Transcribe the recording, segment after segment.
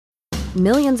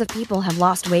Millions of people have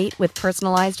lost weight with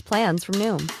personalized plans from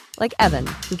Noom. Like Evan,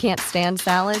 who can't stand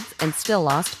salads and still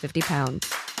lost 50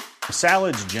 pounds.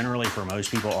 Salads generally for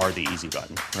most people are the easy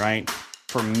button, right?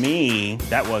 For me,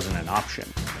 that wasn't an option.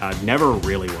 I never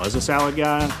really was a salad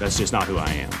guy. That's just not who I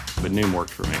am. But Noom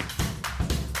worked for me.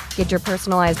 Get your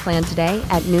personalized plan today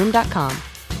at Noom.com.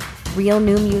 Real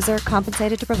Noom user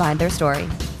compensated to provide their story.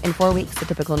 In 4 weeks, the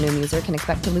typical Noom user can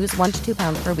expect to lose 1 to 2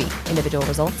 pounds per week. Individual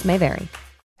results may vary.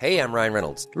 Hey, I'm Ryan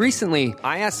Reynolds. Recently,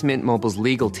 I asked Mint Mobile's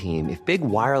legal team if big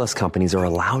wireless companies are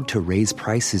allowed to raise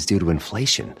prices due to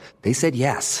inflation. They said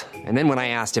yes. And then when I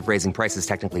asked if raising prices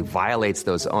technically violates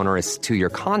those onerous 2-year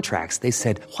contracts, they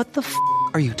said, "What the f***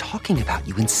 are you talking about,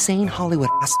 you insane Hollywood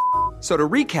ass?" So to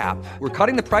recap, we're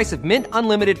cutting the price of Mint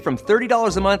Unlimited from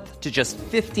 $30 a month to just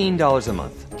 $15 a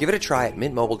month. Give it a try at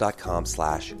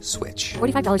mintmobile.com/switch.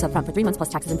 $45 up front for 3 months plus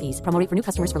taxes and fees. Promo rate for new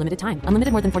customers for limited time.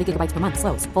 Unlimited more than 40 gigabytes per month.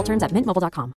 Slows full terms at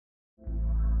mintmobile.com.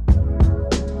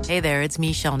 Hey there, it's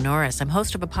Michelle Norris. I'm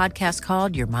host of a podcast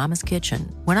called Your Mama's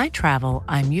Kitchen. When I travel,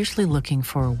 I'm usually looking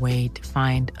for a way to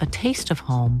find a taste of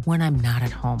home when I'm not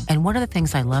at home. And one of the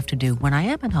things I love to do when I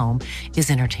am at home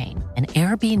is entertain. And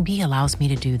Airbnb allows me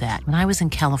to do that. When I was in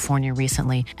California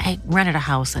recently, I rented a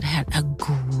house that had a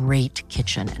great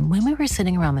kitchen. And when we were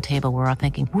sitting around the table, we're all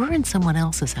thinking, we're in someone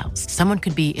else's house. Someone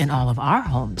could be in all of our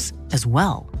homes as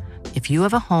well. If you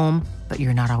have a home, but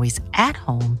you're not always at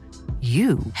home,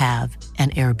 you have an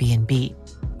Airbnb.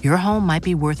 Your home might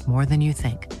be worth more than you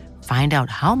think. Find out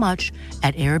how much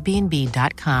at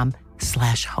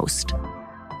airbnb.com/host.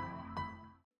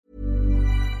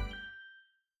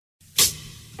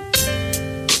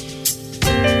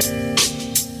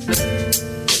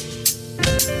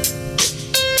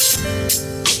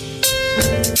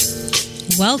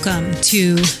 Welcome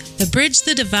to the Bridge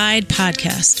the Divide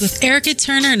podcast with Erica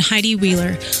Turner and Heidi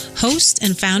Wheeler, hosts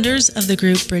and founders of the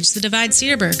group Bridge the Divide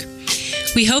Cedarburg.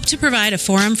 We hope to provide a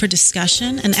forum for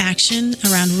discussion and action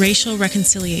around racial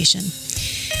reconciliation.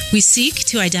 We seek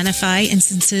to identify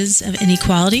instances of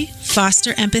inequality,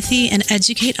 foster empathy, and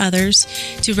educate others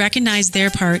to recognize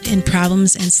their part in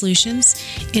problems and solutions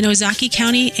in Ozaukee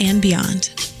County and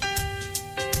beyond.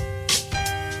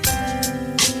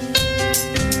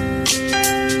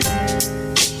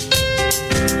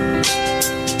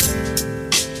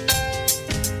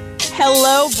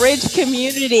 Hello, Bridge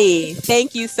community.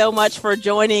 Thank you so much for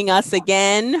joining us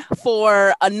again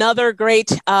for another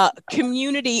great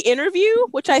community interview,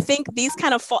 which I think these are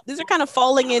kind of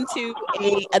falling into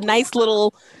a nice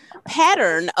little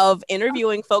pattern of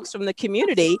interviewing folks from the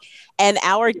community. And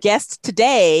our guest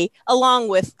today, along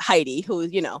with Heidi, who,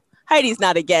 Heidi's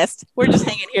not a guest. We're just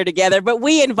hanging here together, but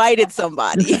we invited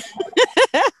somebody.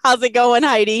 How's it going,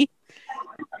 Heidi?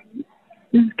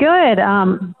 It's good.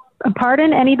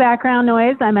 Pardon any background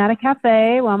noise. I'm at a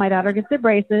cafe while my daughter gets her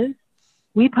braces.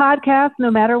 We podcast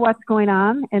no matter what's going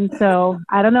on. And so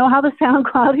I don't know how the sound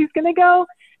quality is going to go,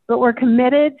 but we're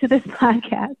committed to this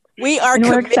podcast.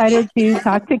 We're excited to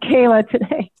talk to Kayla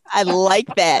today. I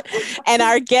like that. And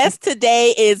our guest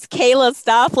today is Kayla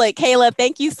Stofflet. Kayla,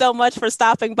 thank you so much for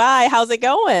stopping by. How's it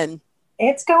going?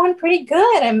 It's going pretty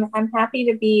good. I'm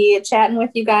happy to be chatting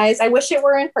with you guys. I wish it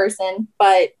were in person,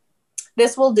 but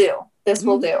this will do.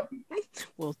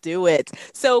 We'll do it.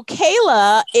 So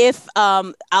Kayla, if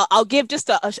I'll give just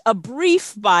a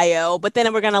brief bio, but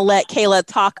then we're going to let Kayla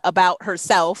talk about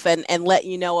herself and let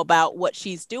you know about what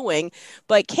she's doing.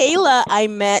 But Kayla, I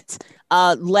met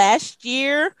last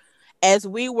year as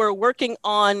we were working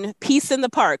on Peace in the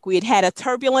Park. We had a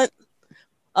turbulent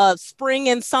spring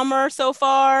and summer so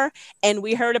far, and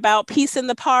we heard about Peace in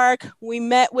the Park. We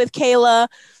met with Kayla.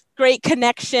 Great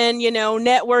connection,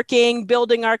 networking,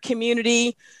 building our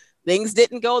community. Things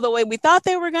didn't go the way we thought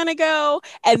they were going to go.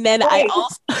 And then right.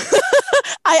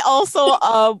 I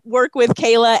also work with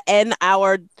Kayla and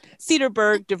our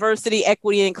Cedarburg Diversity,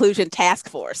 Equity, and Inclusion Task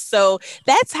Force. So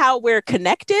that's how we're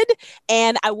connected.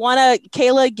 And I want to,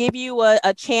 Kayla, give you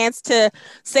a chance to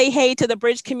say hey to the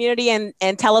Bridge community and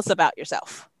tell us about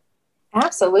yourself.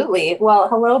 Absolutely. Well,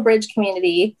 hello, Bridge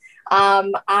community.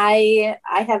 I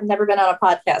have never been on a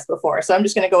podcast before, so I'm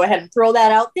just going to go ahead and throw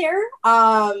that out there.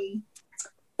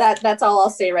 That's all I'll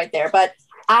say right there. But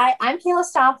I'm Kayla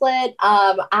Stofflet.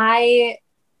 I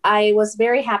was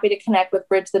very happy to connect with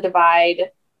Bridge the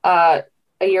Divide a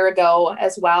year ago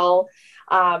as well.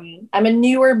 I'm a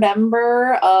newer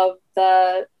member of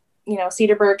the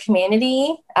Cedarburg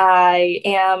community. I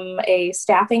am a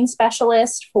staffing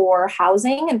specialist for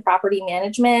housing and property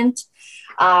management.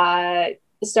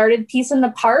 Started Peace in the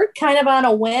Park kind of on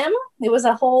a whim. It was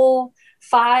a whole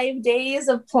 5 days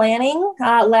of planning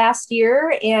last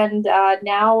year. And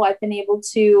now I've been able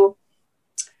to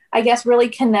I guess, really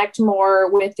connect more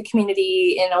with the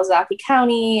community in Ozaukee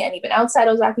County and even outside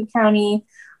Ozaukee County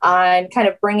on kind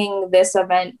of bringing this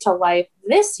event to life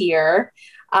this year.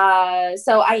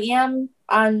 So I am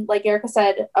on, like Erica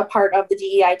said, a part of the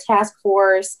DEI task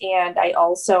force, and I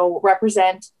also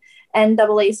represent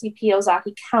NAACP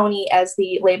Ozaukee County as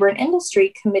the Labor and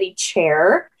Industry Committee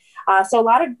Chair. So a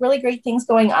lot of really great things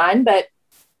going on, but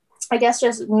I guess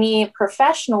just me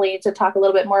professionally, to talk a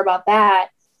little bit more about that,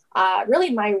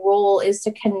 really my role is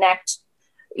to connect,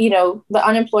 the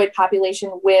unemployed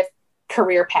population with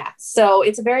career paths. So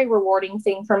it's a very rewarding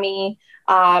thing for me.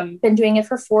 Been doing it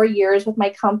for 4 years with my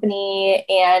company,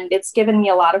 and it's given me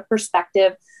a lot of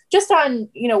perspective just on,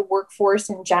 workforce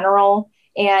in general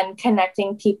and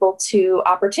connecting people to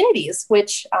opportunities,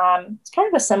 which is kind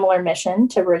of a similar mission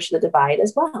to Bridge the Divide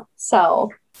as well.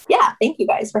 So yeah, thank you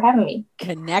guys for having me.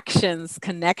 Connections.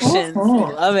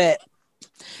 Mm-hmm. Love it.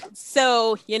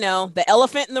 So, the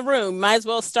elephant in the room, might as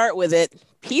well start with it.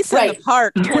 Peace in the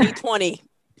Park 2020.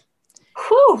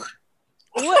 Whew.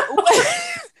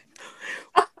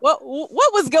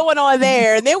 What was going on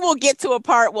there? And then we'll get to a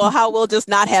part, how we'll just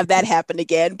not have that happen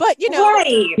again. But,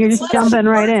 you're just jumping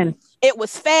right in. It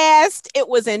was fast. It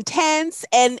was intense.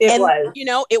 And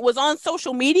it was on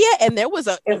social media, and there was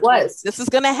this is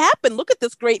going to happen. Look at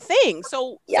this great thing.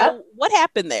 So what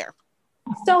happened there?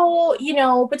 So,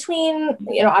 between,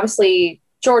 obviously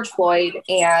George Floyd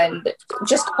and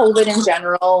just COVID in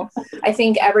general, I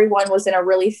think everyone was in a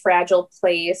really fragile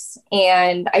place.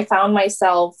 And I found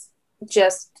myself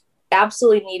just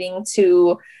absolutely needing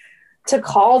to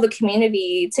call the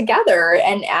community together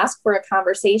and ask for a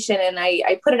conversation. And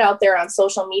I put it out there on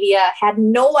social media, had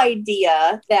no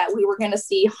idea that we were going to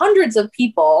see hundreds of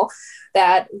people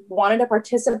that wanted to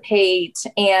participate.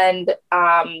 And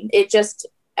it just,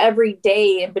 every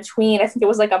day in between, I think it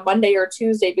was like a Monday or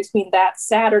Tuesday between that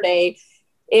Saturday,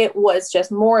 it was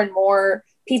just more and more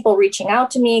people reaching out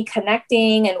to me,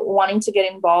 connecting and wanting to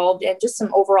get involved, and just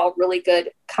some overall really good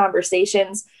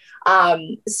conversations.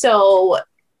 So,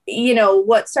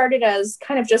 what started as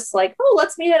kind of just like, oh,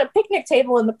 let's meet at a picnic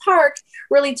table in the park,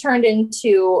 really turned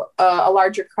into a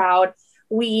larger crowd.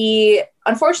 We,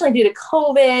 unfortunately, due to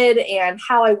COVID and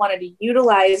how I wanted to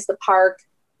utilize the park,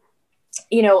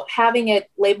 having it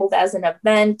labeled as an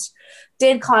event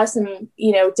did cause some,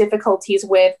 difficulties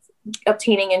with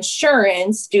obtaining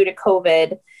insurance due to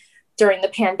COVID during the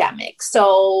pandemic.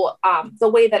 So the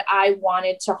way that I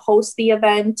wanted to host the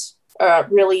event,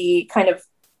 really kind of,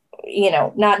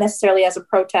 not necessarily as a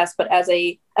protest, but as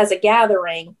a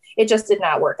gathering, it just did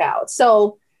not work out.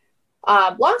 So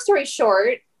long story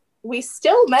short, we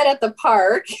still met at the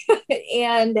park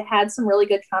and had some really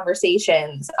good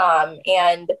conversations.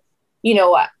 And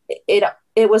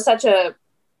it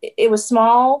was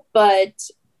small, but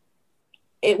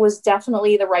it was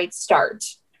definitely the right start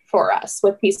for us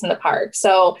with Peace in the Park.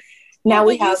 So now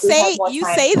we have say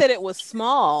that it was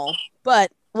small,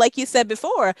 but like you said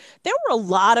before, there were a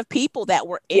lot of people that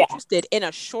were interested in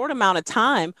a short amount of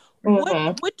time.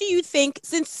 Mm-hmm. What do you think,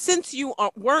 since you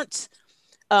weren't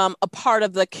a part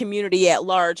of the community at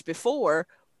large before,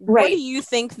 what do you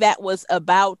think that was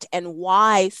about, and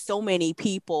why so many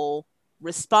people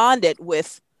responded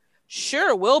with,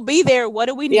 sure, we'll be there. What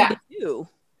do we need to do?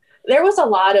 There was a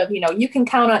lot of, you can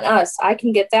count on us. I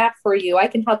can get that for you. I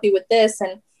can help you with this.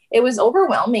 And it was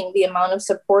overwhelming, the amount of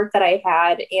support that I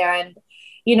had. And,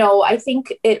 I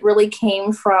think it really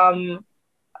came from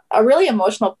a really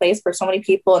emotional place for so many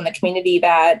people in the community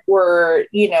that were,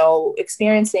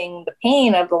 experiencing the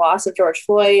pain of the loss of George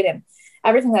Floyd and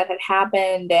everything that had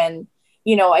happened. And,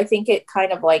 I think it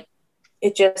kind of like,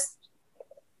 it just,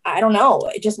 I don't know,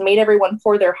 it just made everyone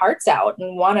pour their hearts out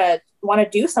and want to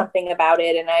do something about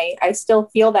it. And I still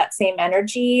feel that same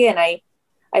energy, and I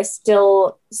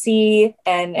still see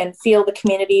and feel the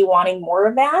community wanting more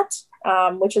of that,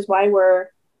 which is why we're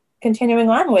continuing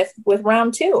on with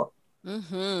round 2.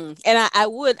 Mm-hmm. And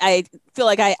I feel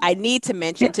like I need to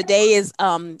mention today is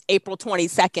April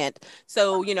 22nd.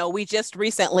 So, we just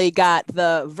recently got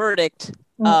the verdict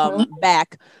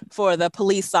back for the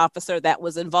police officer that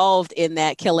was involved in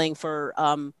that killing for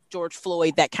George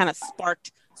Floyd, that kind of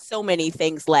sparked so many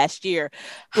things last year.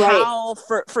 Right. How,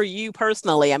 for you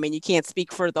personally, I mean, you can't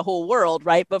speak for the whole world,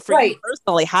 right? But for you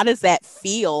personally, how does that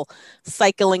feel,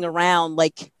 cycling around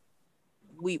like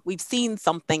we've seen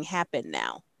something happen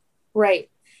now? Right.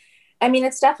 I mean,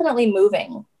 it's definitely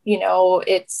moving,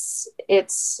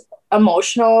 it's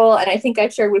emotional. And I think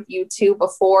I've shared with you too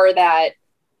before that,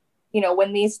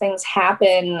 when these things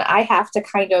happen, I have to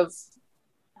kind of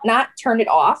not turn it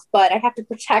off, but I have to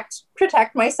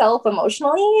protect myself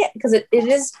emotionally, because it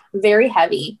is very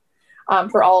heavy.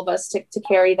 for all of us to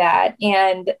carry that.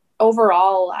 And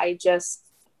overall, I'm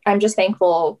just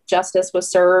thankful justice was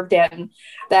served and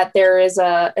that there is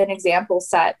an example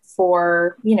set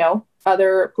for,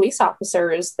 other police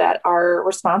officers that are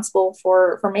responsible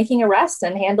for making arrests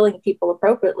and handling people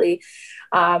appropriately,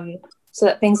 so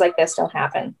that things like this don't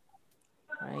happen.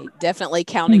 Right. Definitely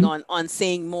counting on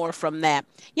seeing more from that.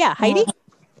 Yeah. Heidi?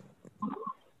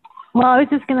 Well, I was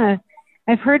just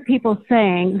I've heard people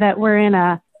saying that we're in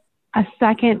a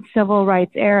second civil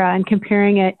rights era and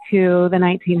comparing it to the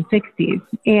 1960s.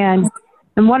 And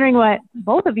I'm wondering what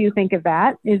both of you think of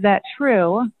that. Is that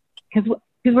true? Because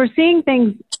we're seeing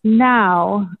things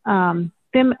now,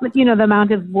 the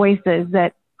amount of voices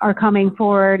that are coming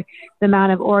forward, the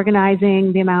amount of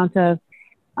organizing, the amount of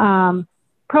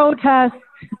protests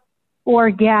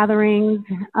or gatherings,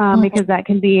 because that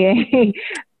can be an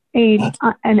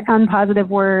unpositive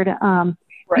word.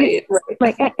 Right.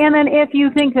 Like, and then if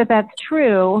you think that that's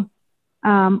true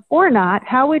or not,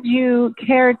 how would you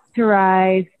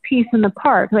characterize Peace in the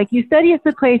Park? Like you said, it's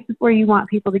a place where you want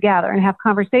people to gather and have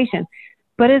conversation.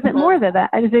 But is it more than that?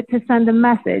 Is it to send a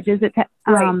message? Is it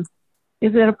to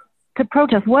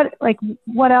protest?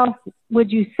 What else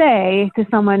would you say to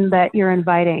someone that you're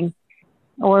inviting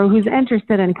or who's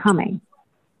interested in coming?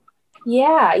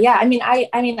 Yeah. I mean,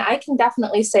 I can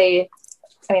definitely say,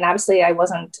 obviously I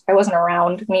wasn't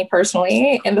around, me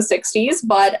personally, in the 60s,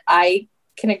 but I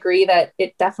can agree that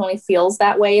it definitely feels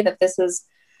that way, that this is,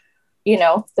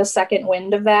 the second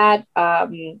wind of that.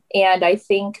 And I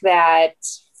think that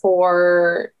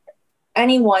for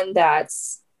anyone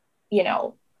that's,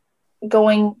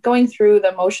 going through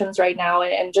the motions right now,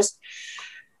 and just,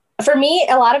 for me,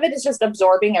 a lot of it is just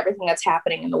absorbing everything that's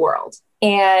happening in the world.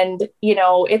 And,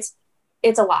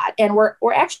 it's a lot, and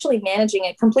we're actually managing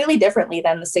it completely differently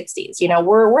than the 60s.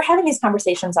 We're having these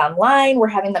conversations online. We're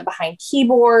having them behind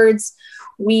keyboards.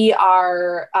 We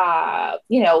are,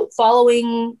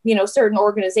 following, certain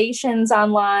organizations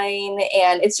online,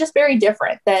 and it's just very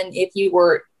different than if you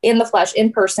were in the flesh,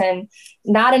 in person,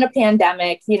 not in a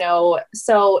pandemic,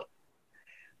 So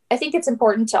I think it's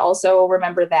important to also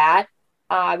remember that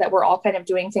we're all kind of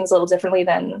doing things a little differently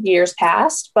than years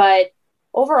past. But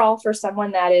overall, for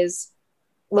someone that is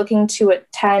looking to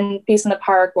attend Peace in the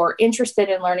Park or interested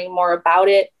in learning more about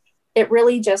it, it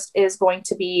really just is going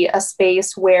to be a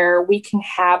space where we can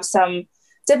have some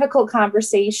difficult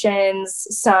conversations,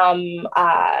 some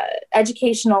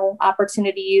educational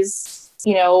opportunities,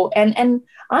 and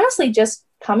honestly, just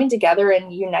coming together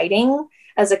and uniting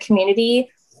as a community,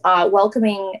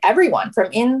 welcoming everyone from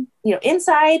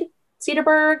inside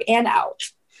Cedarburg and out.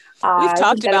 We've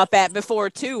talked about that before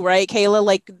too, right, Kayla?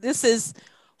 Like, this is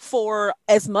for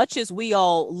as much as we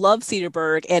all love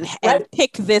Cedarburg and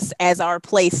pick this as our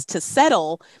place to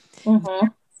settle,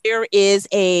 there is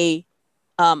a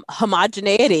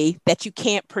homogeneity that you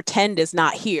can't pretend is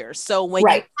not here. So when you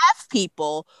have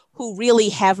people who really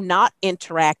have not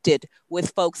interacted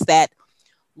with folks that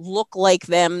look like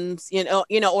them,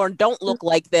 or don't look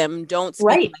like them, don't speak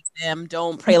like them,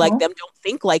 don't pray like them, don't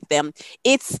think like them,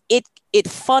 it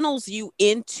funnels you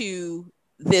into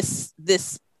this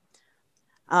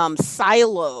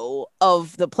silo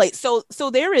of the place. So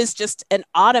there is just an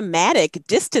automatic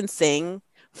distancing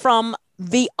from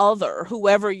the other,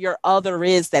 whoever your other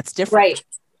is that's different. Right.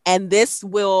 And this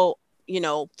will,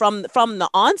 from the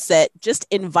onset, just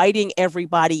inviting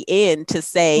everybody in to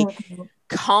say,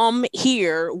 come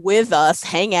here with us,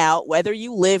 hang out, whether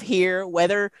you live here,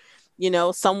 whether,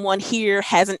 someone here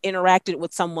hasn't interacted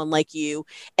with someone like you.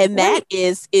 And that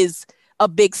is a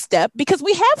big step, because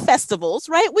we have festivals,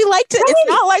 right? We like to, it's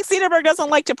not like Cedarburg doesn't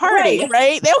like to party,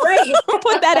 right? They'll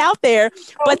put that out there,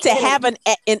 but to have an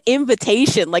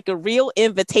invitation, like a real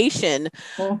invitation,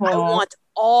 I want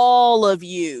all of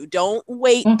you. Don't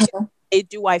wait to say,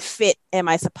 do I fit? Am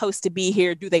I supposed to be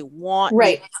here? Do they want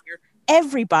me here?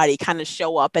 Everybody kind of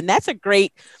show up. And that's a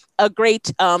great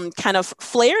kind of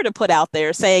flair to put out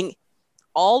there, saying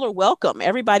all are welcome.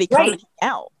 Everybody come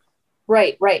out.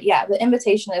 Right. Yeah. The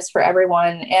invitation is for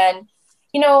everyone. And,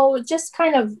 just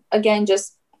kind of, again,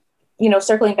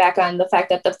 circling back on the fact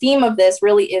that the theme of this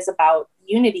really is about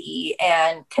unity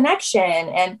and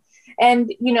connection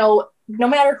and, no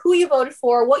matter who you voted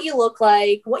for, what you look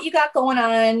like, what you got going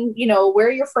on,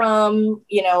 where you're from,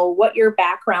 what your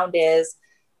background is,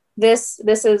 this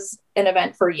is an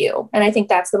event for you. And I think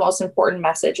that's the most important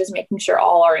message, is making sure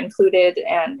all are included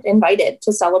and invited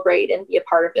to celebrate and be a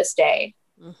part of this day.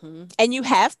 And you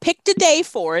have picked a day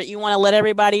for it. You want to let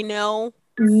everybody know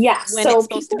when it's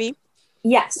supposed to be?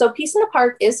 Yes. So Peace in the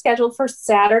Park is scheduled for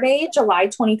Saturday, July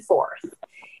 24th.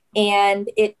 And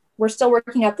we're still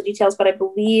working out the details, but I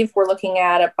believe we're looking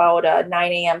at about a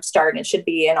 9 a.m. start, and it should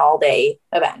be an all-day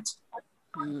event.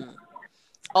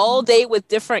 All day with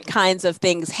different kinds of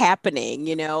things happening.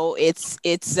 It's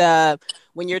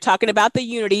when you're talking about the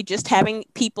unity, just having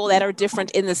people that are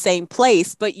different in the same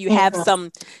place, but you have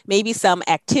maybe some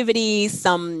activities,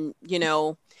 some,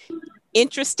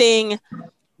 interesting,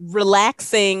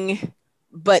 relaxing,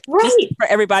 but just for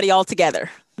everybody all together.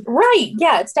 Right.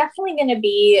 Yeah. It's definitely going to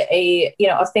be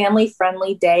a family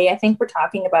friendly day. I think we're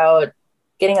talking about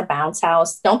getting a bounce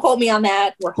house. Don't quote me on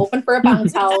that. We're hoping for a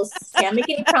bounce house. Can't make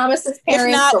any promises, parents.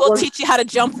 If not, we'll teach you how to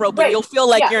jump rope, and you'll feel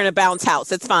like you're in a bounce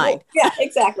house. It's fine. Yeah,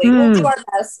 exactly. We'll do our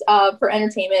best for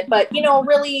entertainment, but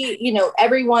really,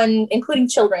 everyone, including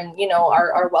children,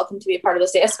 are welcome to be a part of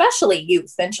this day, especially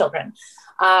youth and children.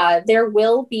 There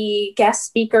will be guest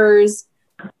speakers,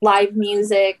 live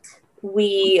music.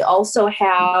 We also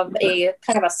have a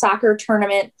kind of a soccer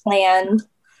tournament planned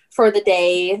for the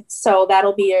day. So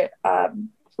that'll be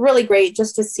really great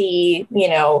just to see,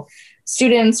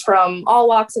 students from all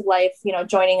walks of life,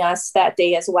 joining us that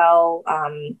day as well.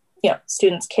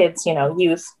 Students, kids,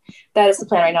 youth. That is the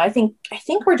plan right now. I think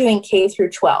we're doing K through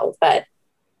 12, but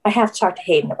I have to talk to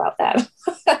Hayden about that.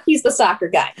 He's the soccer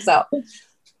guy. So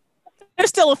there's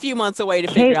still a few months away to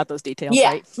figure out those details,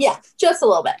 right? Yeah, just a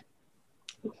little bit.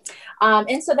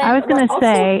 And so then I was going to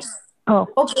say,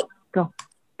 okay. Go.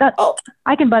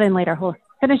 I can butt in later.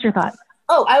 Finish your thought.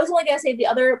 I was only going to say the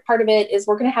other part of it is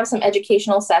we're going to have some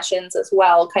educational sessions as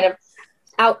well, kind of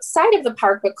outside of the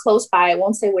park, but close by. I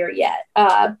won't say where yet,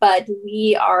 but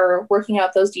we are working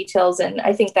out those details. And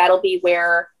I think that'll be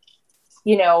where,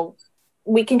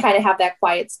 we can kind of have that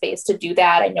quiet space to do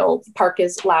that. I know the park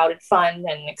is loud and fun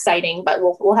and exciting, but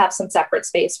we'll have some separate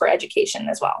space for education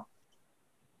as well.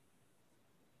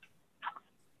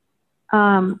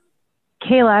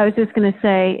 Kayla, I was just going to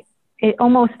say, it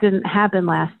almost didn't happen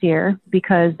last year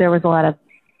because there was a lot of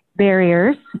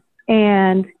barriers.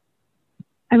 And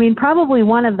I mean, probably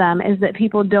one of them is that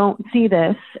people don't see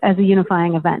this as a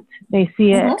unifying event. They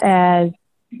see it as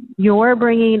you're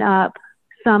bringing up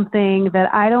something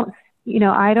that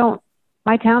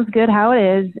my town's good how it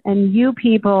is. And you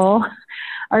people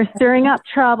are stirring up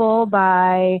trouble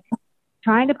by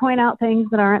trying to point out things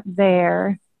that aren't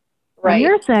there. Right. And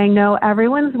you're saying, no,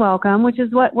 everyone's welcome, which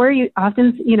is what we're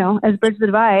often, as Bridge the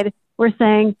Divide, we're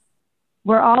saying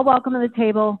we're all welcome at the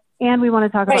table and we want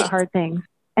to talk about hard things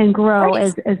and grow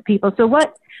as people. So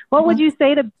what would you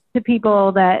say to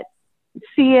people that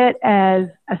see it as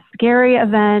a scary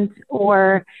event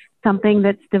or something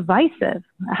that's divisive?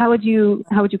 How would you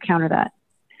counter that?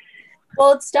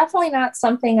 Well, it's definitely not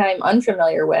something I'm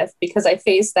unfamiliar with because I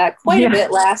faced that quite a bit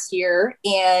last year.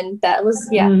 And that was,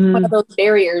 one of those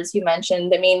barriers you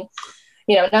mentioned. I mean,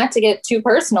 not to get too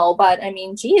personal, but I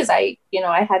mean, geez, I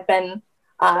had been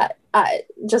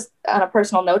just on a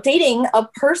personal note, dating a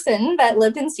person that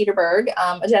lived in Cedarburg,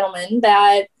 a gentleman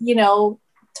that,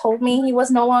 told me he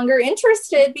was no longer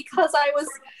interested because I was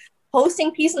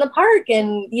hosting Peace in the Park.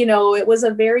 And, it was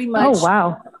a very much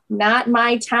not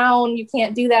my town. You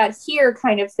can't do that here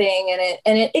kind of thing.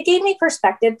 And it gave me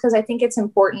perspective because I think it's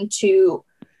important to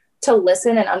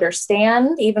listen and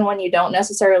understand, even when you don't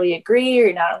necessarily agree or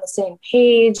you're not on the same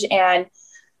page. And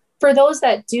for those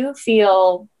that do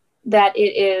feel that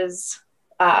it is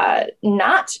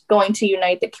not going to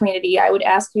unite the community, I would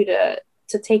ask you to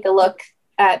take a look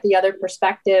at the other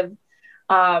perspective.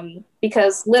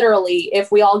 Because literally,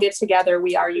 if we all get together,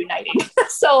 we are uniting.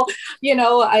 So,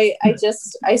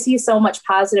 I see so much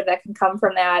positive that can come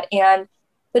from that. And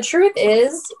the truth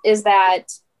is that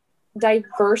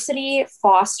diversity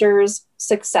fosters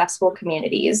successful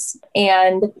communities.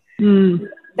 And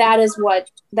that is what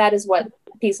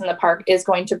Peace in the Park is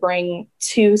going to bring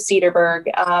to Cedarburg.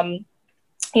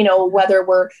 Whether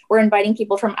we're inviting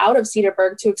people from out of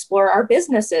Cedarburg to explore our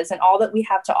businesses and all that we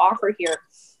have to offer here,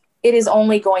 it is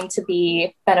only going to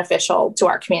be beneficial to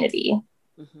our community.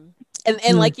 Mm-hmm.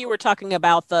 And like you were talking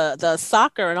about the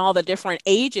soccer and all the different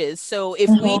ages. So if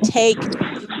we take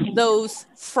those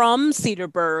from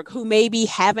Cedarburg who maybe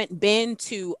haven't been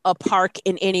to a park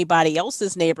in anybody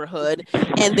else's neighborhood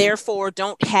and therefore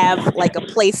don't have like a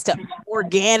place to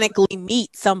organically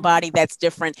meet somebody that's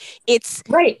different, it's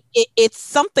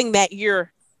something that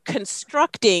you're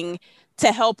constructing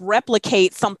to help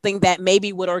replicate something that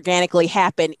maybe would organically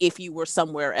happen if you were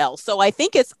somewhere else. So I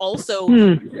think it's also,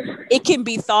 it can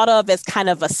be thought of as kind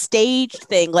of a staged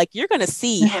thing. Like you're going to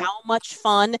see how much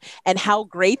fun and how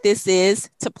great this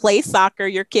is to play soccer.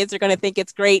 Your kids are going to think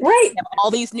it's great. Right. You have all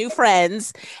these new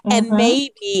friends. And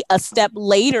maybe a step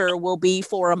later will be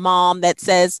for a mom that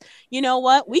says, you know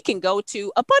what, we can go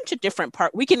to a bunch of different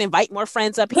parks. We can invite more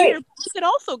friends up here. But we could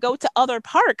also go to other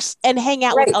parks and hang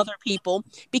out with other people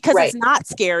because it's not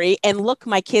scary. And look,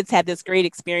 my kids had this great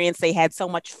experience. They had so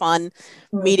much fun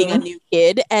meeting a new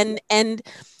kid, and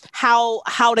how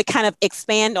to kind of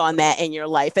expand on that in your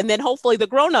life. And then hopefully the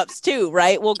grownups too,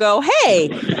 right, will go, hey,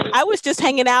 I was just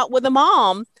hanging out with a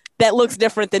mom that looks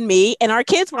different than me, and our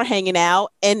kids were hanging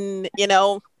out, and you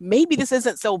know, maybe this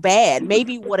isn't so bad.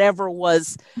 Maybe whatever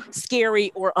was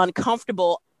scary or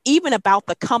uncomfortable, even about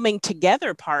the coming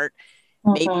together part,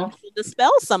 maybe we'll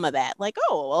dispel some of that. Like,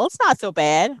 oh, well, it's not so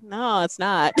bad. No, it's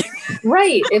not.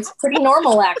 Right. It's pretty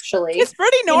normal, actually. It's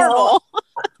pretty normal. You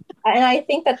know, and I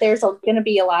think that there's going to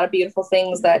be a lot of beautiful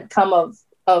things that come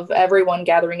of everyone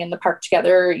gathering in the park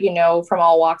together, you know, from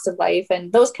all walks of life,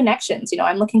 and those connections. You know,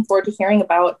 I'm looking forward to hearing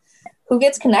about who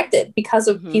gets connected because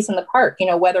of Peace in the Park, you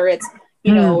know, whether it's,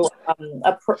 you know,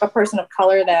 a person of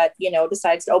color that, you know,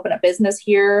 decides to open a business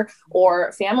here,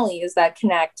 or families that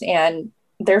connect and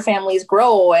their families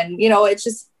grow. And, you know, it's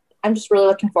just, I'm just really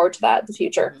looking forward to that in the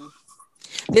future.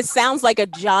 This sounds like a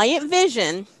giant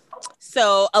vision.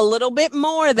 So a little bit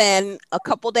more than a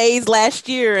couple days last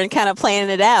year and kind of planning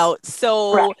it out.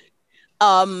 So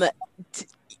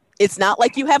it's not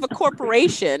like you have a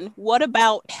corporation. What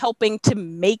about helping to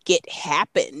make it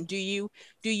happen? Do you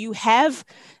have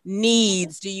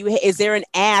needs? Is there an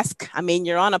ask? I mean,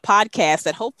 you're on a podcast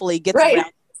that hopefully gets around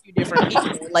a few different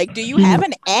people. Like, do you have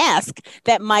an ask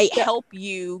that might help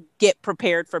you get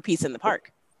prepared for Peace in the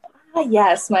Park?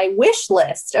 Yes, my wish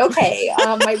list. Okay,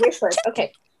 my wish list.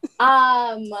 Okay.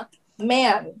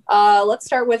 Let's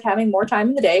start with having more time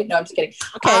in the day. No, I'm just kidding.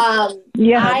 Okay.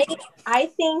 I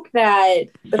think that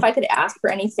if I could ask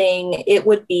for anything, it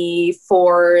would be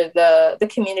for the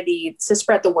community to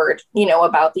spread the word, you know,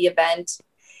 about the event,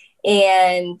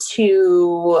 and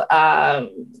to,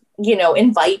 you know,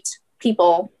 invite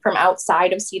people from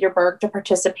outside of Cedarburg to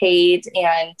participate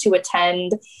and to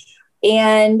attend.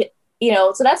 And, you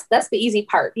know, so that's the easy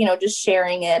part, you know, just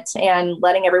sharing it and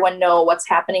letting everyone know what's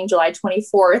happening July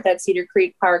 24th at Cedar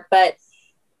Creek Park. But,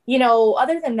 you know,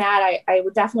 other than that, I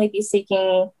would definitely be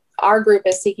our group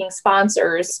is seeking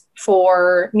sponsors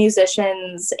for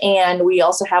musicians. And we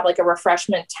also have like a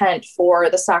refreshment tent for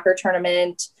the soccer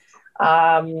tournament.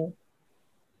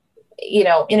 You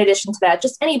know, in addition to that,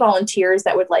 just any volunteers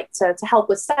that would like to help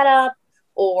with setup,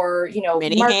 or, you know,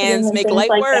 many hands make light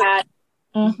work. That.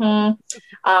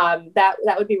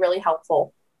 That would be really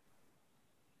helpful.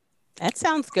 That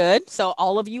sounds good. So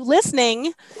all of you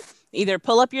listening, either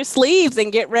pull up your sleeves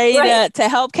and get ready to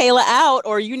help Kayla out,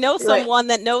 or you know someone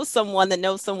that knows someone that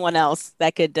knows someone else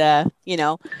that could you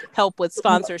know, help with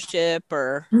sponsorship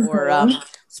or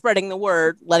spreading the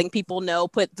word, letting people know.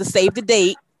 Put the save the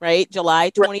date, right?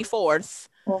 July 24th.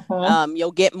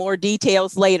 You'll get more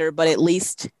details later, but at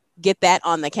least get that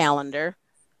on the calendar.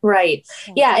 Right.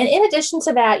 Yeah. And in addition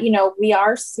to that, you know, we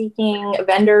are seeking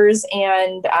vendors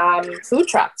and food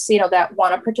trucks, you know, that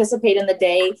want to participate in the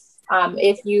day.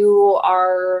 If you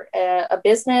are a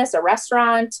business, a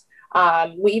restaurant,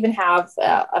 we even have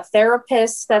a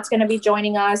therapist that's going to be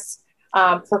joining us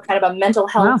for kind of a mental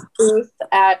health booth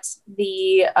at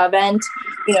the event.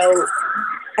 You know,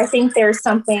 I think there's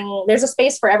a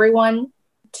space for everyone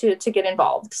to get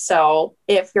involved. So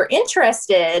if you're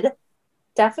interested,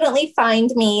 definitely find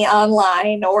me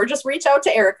online, or just reach out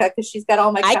to Erica, because she's got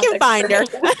all my I can find her.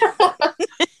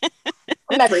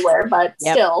 I'm everywhere, but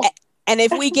still. And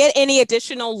if we get any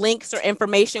additional links or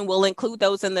information, we'll include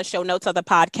those in the show notes of the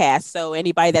podcast. So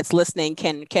anybody that's listening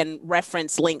can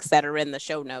reference links that are in the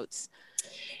show notes.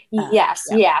 Yes.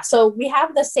 So we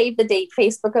have the Save the Date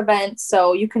Facebook event,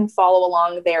 so you can follow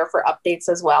along there for updates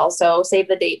as well. So Save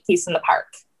the Date, Peace in the Park.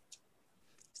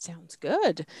 Sounds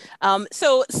good.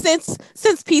 So since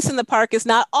Peace in the Park is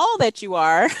not all that you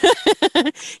are,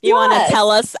 you want to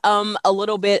tell us a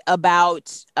little bit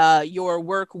about your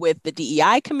work with the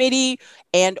DEI committee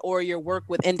and or your work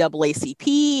with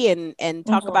NAACP and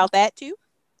talk about that too?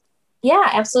 Yeah,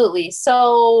 absolutely.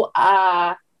 So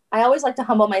I always like to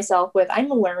humble myself with I'm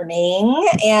learning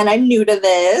and I'm new to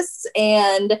this,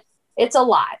 and it's a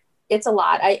lot. It's a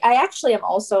lot. I actually am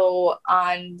also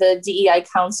on the DEI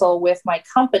council with my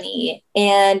company.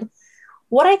 And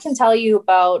what I can tell you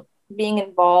about being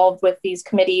involved with these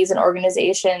committees and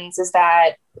organizations is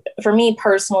that for me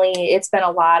personally, it's been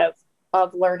a lot of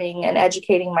of learning and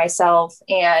educating myself.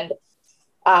 And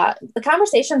the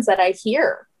conversations that I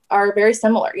hear are very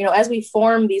similar. As we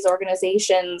form these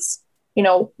organizations,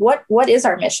 what is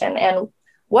our mission and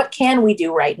what can we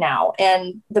do right now?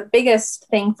 And the biggest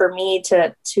thing for me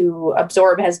to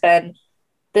absorb has been,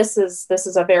 this is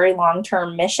a very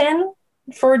long-term mission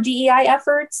for DEI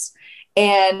efforts.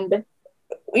 And,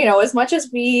 as much as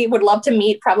we would love to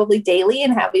meet probably daily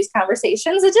and have these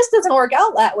conversations, it just doesn't work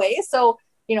out that way. So,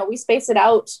 we space it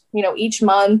out, each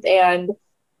month. And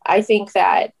I think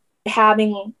that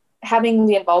having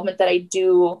the involvement that I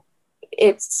do,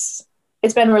 it's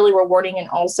been really rewarding. And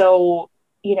also,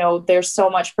 there's so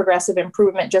much progressive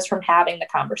improvement just from having the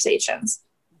conversations.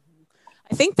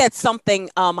 I think that's something,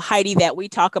 Heidi, that we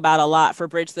talk about a lot for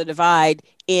Bridge the Divide,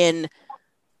 in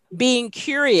being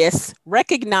curious,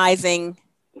 recognizing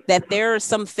that there are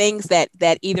some things that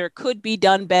either could be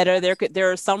done better.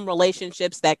 There are some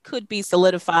relationships that could be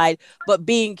solidified, but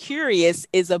being curious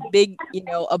is a big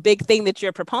thing that you're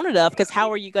a proponent of, because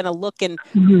how are you going to look and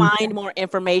find more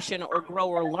information or grow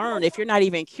or learn if you're not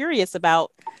even curious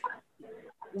about,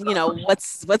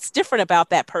 what's different about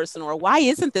that person, or why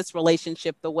isn't this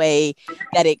relationship the way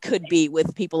that it could be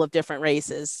with people of different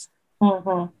races?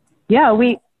 Mm-hmm. Yeah,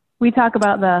 we talk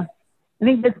about I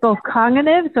think it's both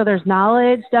cognitive, so there's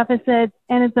knowledge deficits,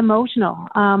 and it's emotional.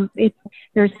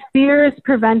 There's fears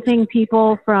preventing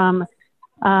people from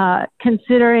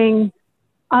considering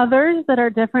others that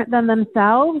are different than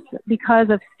themselves because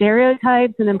of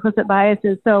stereotypes and implicit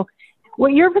biases. So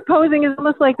what you're proposing is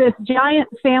almost like this giant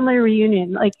family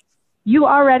reunion. Like, you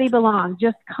already belong.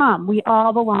 Just come. We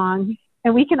all belong,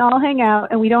 and we can all hang out,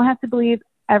 and we don't have to believe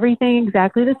everything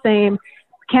exactly the same.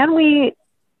 Can we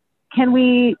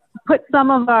put some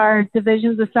of our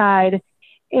divisions aside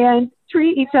and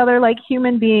treat each other like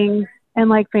human beings and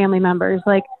like family members?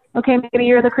 Like, okay, maybe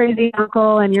you're the crazy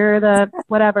uncle and you're the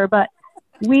whatever, but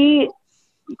you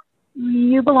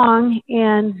belong.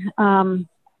 And,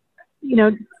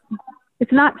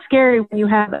 it's not scary when you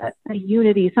have a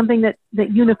unity, something that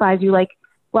unifies you. Like,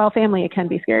 well, family, it can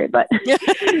be scary, but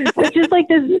it's just like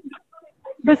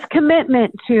this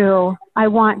commitment to, I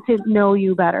want to know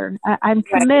you better. I'm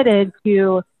committed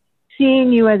to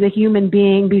seeing you as a human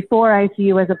being before I see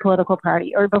you as a political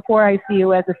party or before I see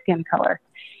you as a skin color.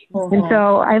 Mm-hmm. And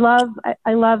so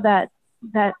I love that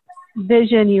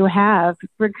vision you have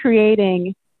for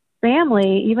creating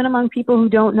family, even among people who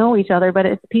don't know each other, but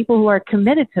it's people who are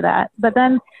committed to that. But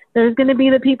then there's going to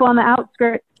be the people on the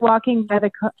outskirts walking by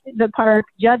the park,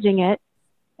 judging it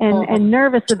and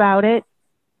nervous about it.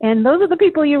 And those are the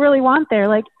people you really want there.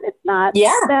 Like, it's not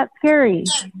that scary,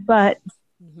 but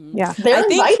they're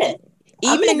invited.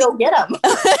 I'm going to go get them. I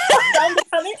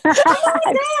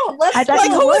thought, like,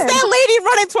 who is that lady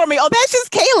running toward me? Oh, that's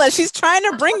just Kayla. She's trying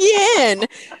to bring you in.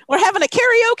 We're having a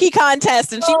karaoke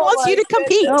contest, and she wants you to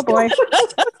compete. Oh boy.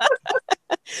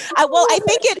 I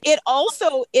think it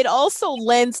also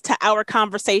lends to our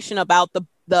conversation about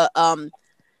the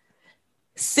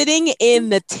sitting in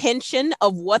the tension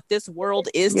of what this world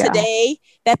is today,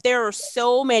 that there are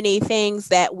so many things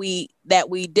that we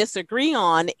disagree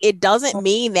on. It doesn't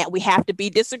mean that we have to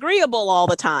be disagreeable all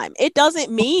the time. It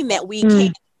doesn't mean that we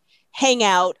can't hang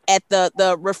out at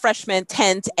the refreshment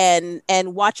tent and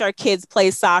watch our kids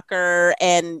play soccer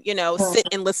and, sit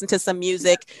and listen to some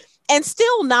music and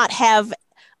still not have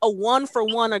a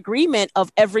one-for-one agreement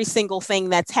of every single thing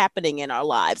that's happening in our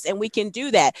lives. And we can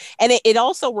do that. And it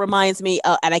also reminds me,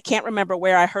 and I can't remember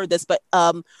where I heard this, but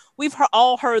we've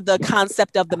all heard the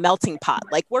concept of the melting pot.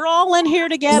 Like, we're all in here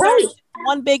together,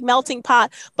 one big melting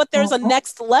pot. But there's a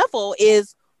next level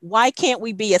is, why can't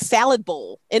we be a salad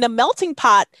bowl? In a melting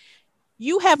pot,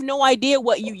 you have no idea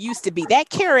what you used to be. That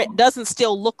carrot doesn't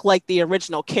still look like the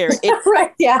original carrot. It's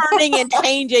turning and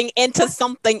changing into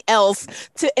something else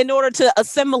in order to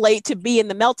assimilate to be in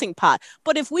the melting pot.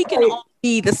 But if we can all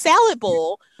be the salad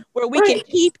bowl, where we can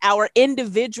keep our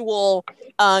individual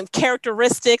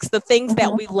characteristics, the things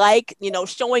that we like,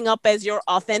 showing up as your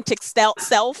authentic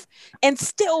self, and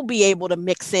still be able to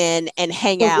mix in and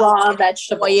hang out, raw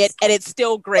vegetables, enjoy it, and it's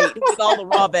still great with all the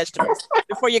raw vegetables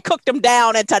before you cook them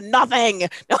down into nothing.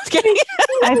 No, I'm kidding.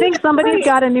 I think somebody's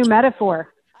got a new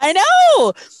metaphor. I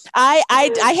know.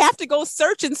 I have to go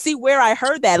search and see where I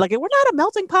heard that. Like, we're not a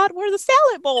melting pot, we're the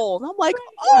salad bowl. And I'm like,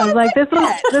 I was like, this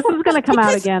is going to come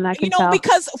out again. I can tell.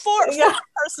 Because for a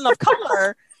person of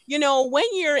color, when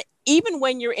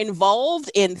you're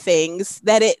involved in things,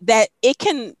 that it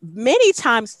can many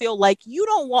times feel like you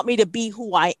don't want me to be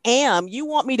who I am. You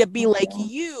want me to be like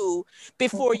you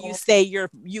before you say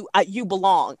you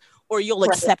belong. or you'll Right.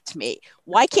 accept me?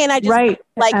 Why can't I just Right.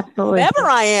 like Absolutely. whoever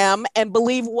I am and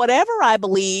believe whatever I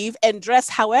believe and dress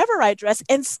however I dress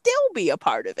and still be a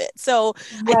part of it? So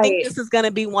I think Right. this is going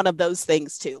to be one of those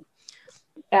things too.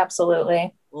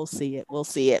 Absolutely. We'll see it. We'll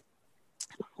see it.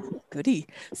 Goody.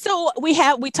 So we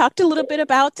talked a little bit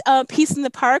about Peace in the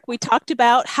Park. We talked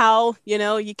about how,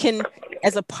 you can,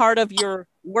 as a part of your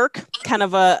work, kind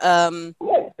of a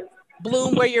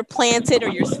bloom where you're planted or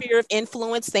your sphere of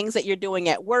influence, things that you're doing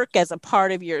at work as a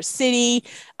part of your city.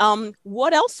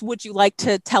 What else would you like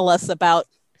to tell us about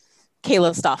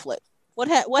Kayla Stofflet? What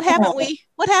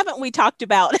haven't we talked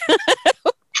about?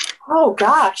 Oh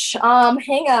gosh.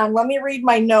 Hang on. Let me read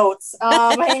my notes.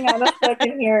 Hang on a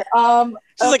second here.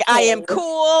 She's like, I am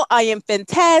cool. I am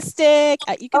fantastic.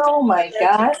 You can Oh my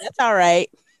gosh. That's all right.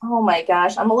 Oh my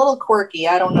gosh. I'm a little quirky.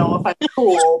 I don't know if I'm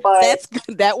cool, but That's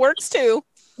good. That works too.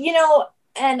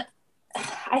 And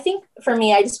I think for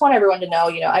me, I just want everyone to know,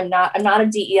 I'm not a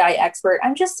DEI expert.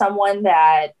 I'm just someone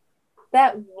that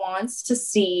wants to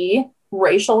see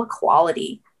racial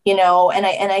equality, and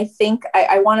I think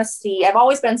I want to see, I've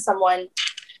always been someone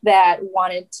that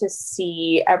wanted to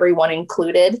see everyone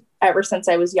included ever since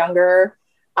I was younger.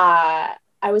 I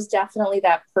was definitely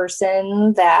that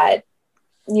person that,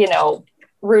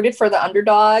 rooted for the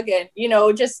underdog and,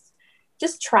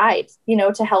 just tried,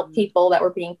 to help people that were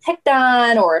being picked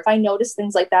on, or if I noticed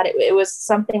things like that, it was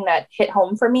something that hit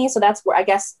home for me. So that's where, I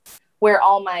guess, where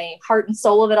all my heart and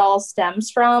soul of it all stems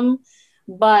from.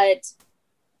 But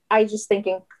I just think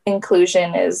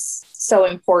inclusion is so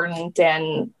important,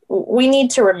 and we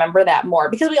need to remember that more,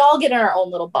 because we all get in our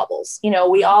own little bubbles.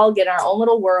 We all get in our own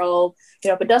little world.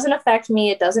 If it doesn't affect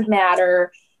me, it doesn't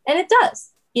matter. And it does.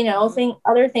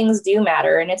 Other things do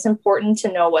matter, and it's important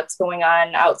to know what's going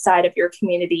on outside of your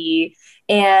community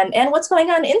and what's going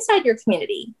on inside your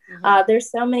community.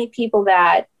 There's so many people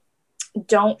that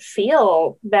don't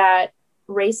feel that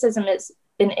racism is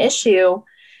an issue,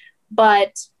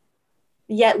 but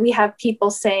yet we have people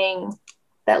saying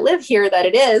that live here that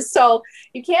it is. So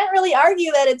you can't really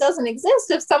argue that it doesn't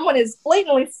exist if someone is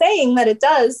blatantly saying that it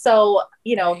does. So,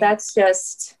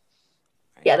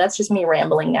 that's just me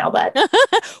rambling now, but.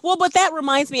 Well, but that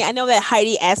reminds me, I know that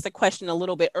Heidi asked the question a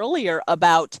little bit earlier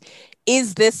about,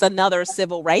 is this another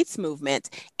civil rights movement?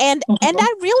 And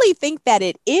I really think that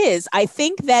it is. I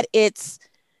think that it's,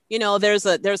 there's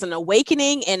an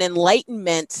awakening and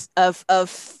enlightenment of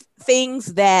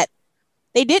things that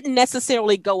they didn't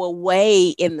necessarily go away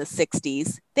in the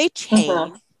 60s. They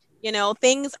changed.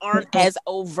 Things aren't as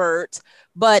overt,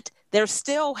 but they're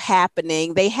still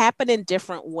happening. They happen in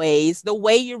different ways. The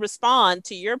way you respond,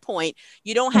 to your point,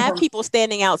 you don't have people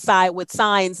standing outside with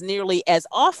signs nearly as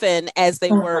often as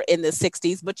they were in the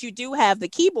 60s, but you do have the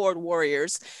keyboard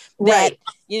warriors that,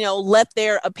 let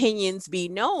their opinions be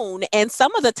known. And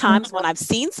some of the times when I've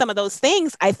seen some of those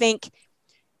things, I think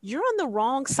you're on the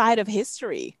wrong side of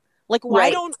history. Like,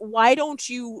 why don't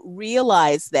you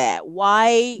realize that?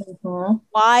 Why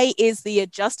is the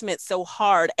adjustment so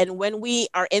hard? And when we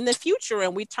are in the future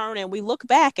and we turn and we look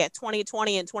back at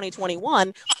 2020 and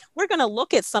 2021, we're going to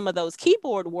look at some of those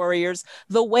keyboard warriors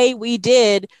the way we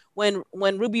did when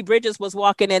Ruby Bridges was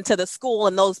walking into the school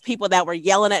and those people that were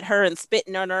yelling at her and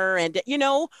spitting on her. And,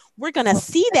 we're going to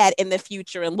see that in the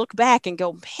future and look back and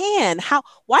go, man,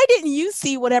 why didn't you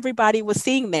see what everybody was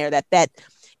seeing there? That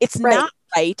it's not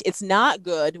right. It's not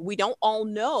good. We don't all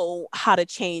know how to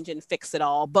change and fix it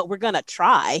all, but we're going to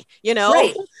try,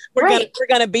 we're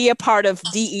going to be a part of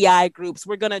DEI groups.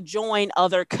 We're going to join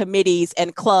other committees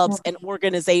and clubs and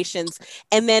organizations.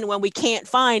 And then when we can't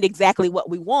find exactly what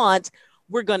we want,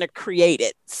 we're going to create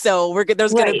it. So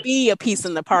there's going to be a Peace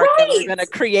in the Park that we're going to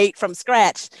create from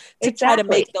scratch to try to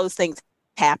make those things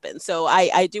happen. So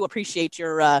I do appreciate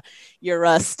your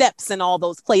steps in all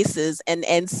those places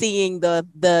and seeing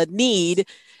the need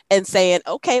and saying,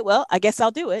 okay, well, I guess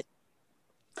I'll do it.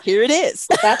 Here it is.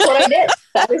 That's what I did.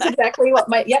 That is exactly what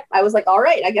I was like, all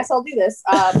right, I guess I'll do this.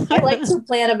 I like to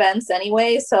plan events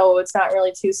anyway, so it's not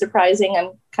really too surprising.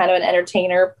 I'm kind of an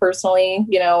entertainer personally,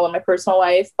 in my personal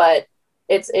life, but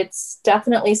it's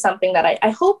definitely something that I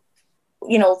hope,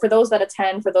 for those that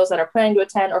attend, for those that are planning to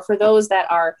attend, or for those that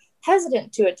are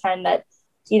hesitant to attend, that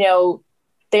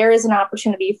there is an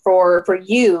opportunity for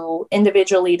you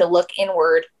individually to look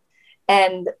inward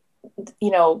and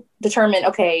determine,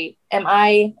 okay, am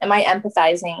I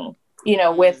empathizing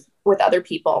with other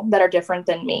people that are different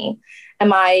than me?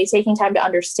 Am I taking time to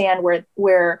understand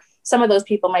where some of those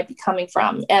people might be coming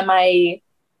from? Am I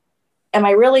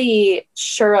really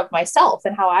sure of myself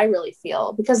and how I really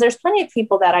feel? Because there's plenty of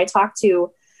people that I talk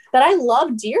to that I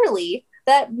love dearly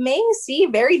that may see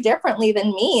very differently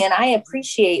than me. And I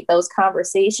appreciate those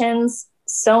conversations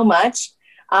so much.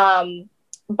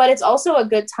 But it's also a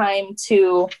good time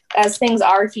to, as things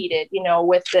are heated,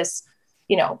 with this,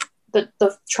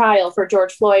 the trial for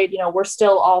George Floyd, we're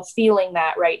still all feeling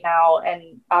that right now.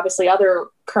 And obviously other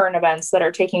current events that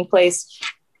are taking place,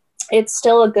 it's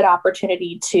still a good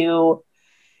opportunity to,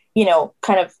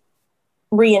 kind of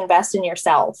reinvest in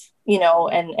yourself,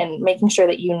 and making sure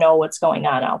that what's going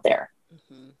on out there.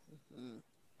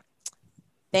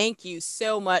 Thank you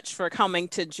so much for coming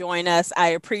to join us. I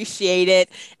appreciate it.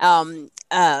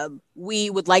 We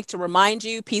would like to remind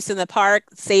you, Peace in the Park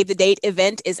Save the Date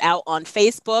event is out on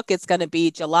Facebook. It's going to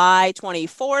be July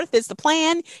 24th is the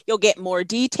plan. You'll get more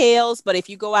details, but if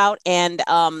you go out and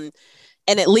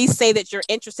at least say that you're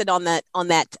interested on that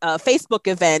Facebook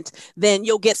event, then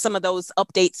you'll get some of those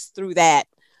updates through that.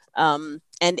 And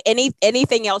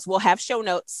anything else, we'll have show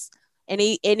notes.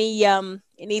 Any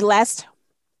last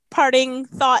parting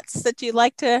thoughts that you'd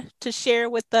like to share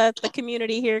with the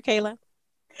community here, Kayla?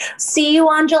 See you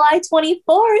on July 24th,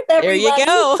 everybody. There you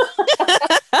go.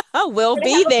 We'll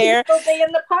be there. Day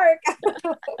in the park.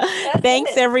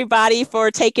 Thanks everybody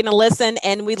for taking a listen.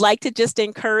 And we'd like to just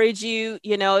encourage you,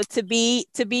 to be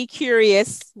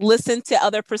curious, listen to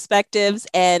other perspectives.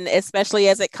 And especially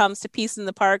as it comes to Peace in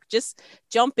the Park, just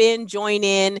jump in, join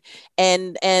in,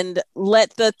 and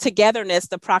let the togetherness,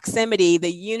 the proximity,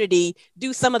 the unity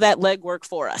do some of that legwork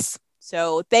for us.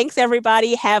 So thanks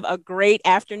everybody. Have a great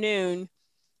afternoon.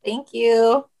 Thank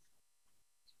you.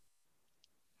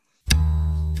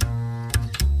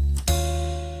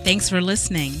 Thanks for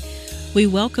listening. We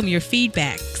welcome your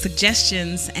feedback,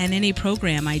 suggestions, and any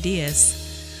program ideas.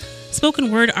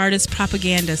 Spoken word artist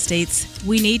Propaganda states,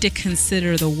 we need to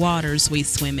consider the waters we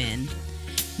swim in.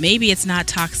 Maybe it's not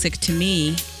toxic to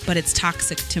me, but it's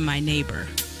toxic to my neighbor.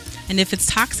 And if it's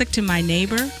toxic to my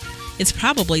neighbor, it's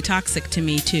probably toxic to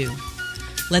me too.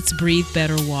 Let's breathe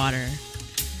better water.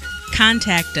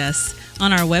 Contact us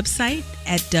on our website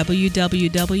at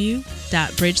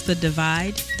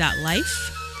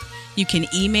www.bridgethedivide.life. You can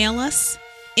email us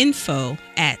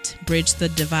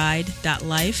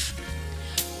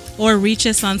info@bridgethedivide.life or reach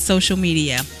us on social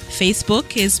media.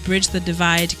 Facebook is Bridge the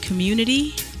Divide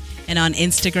Community, and on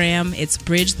Instagram it's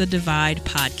Bridge the Divide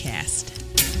Podcast.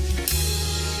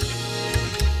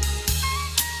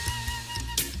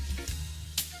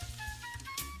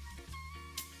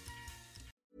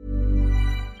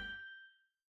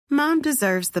 Mom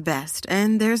deserves the best,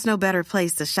 and there's no better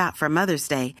place to shop for Mother's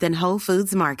Day than Whole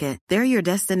Foods Market. They're your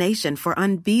destination for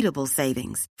unbeatable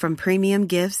savings, from premium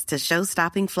gifts to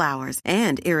show-stopping flowers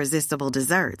and irresistible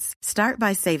desserts. Start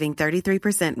by saving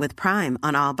 33% with Prime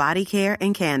on all body care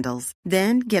and candles.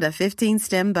 Then get a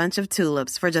 15-stem bunch of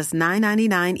tulips for just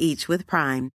 $9.99 each with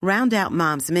Prime. Round out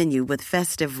Mom's menu with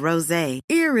festive rosé,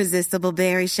 irresistible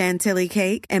berry chantilly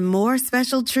cake, and more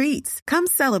special treats. Come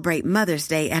celebrate Mother's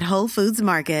Day at Whole Foods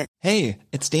Market. Hey,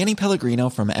 it's Danny Pellegrino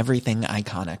from Everything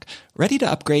Iconic. Ready to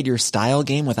upgrade your style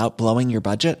game without blowing your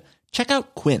budget? Check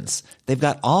out Quince. They've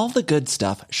got all the good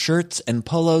stuff, shirts and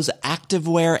polos,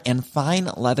 activewear, and fine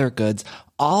leather goods,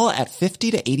 all at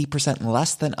 50 to 80%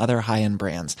 less than other high-end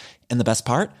brands. And the best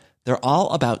part? They're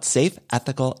all about safe,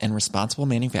 ethical, and responsible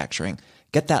manufacturing.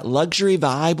 Get that luxury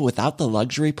vibe without the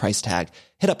luxury price tag.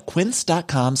 Hit up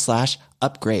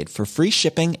quince.com/upgrade for free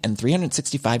shipping and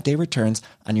 365-day returns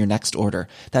on your next order.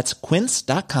 That's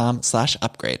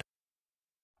quince.com/upgrade.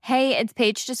 Hey, it's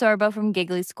Paige DeSorbo from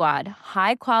Giggly Squad.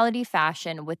 High quality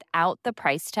fashion without the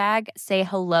price tag. Say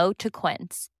hello to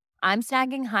Quince. I'm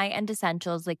snagging high-end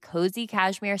essentials like cozy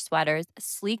cashmere sweaters,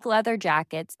 sleek leather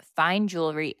jackets, fine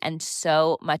jewelry, and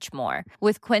so much more.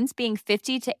 With Quince being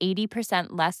 50 to 80%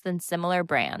 less than similar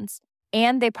brands.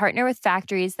 And they partner with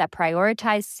factories that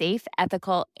prioritize safe,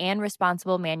 ethical, and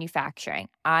responsible manufacturing.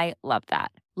 I love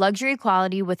that. Luxury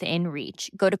quality within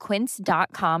reach. Go to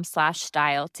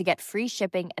quince.com/style to get free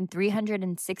shipping and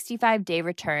 365-day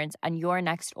returns on your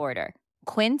next order.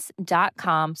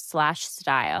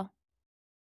 Quince.com/style.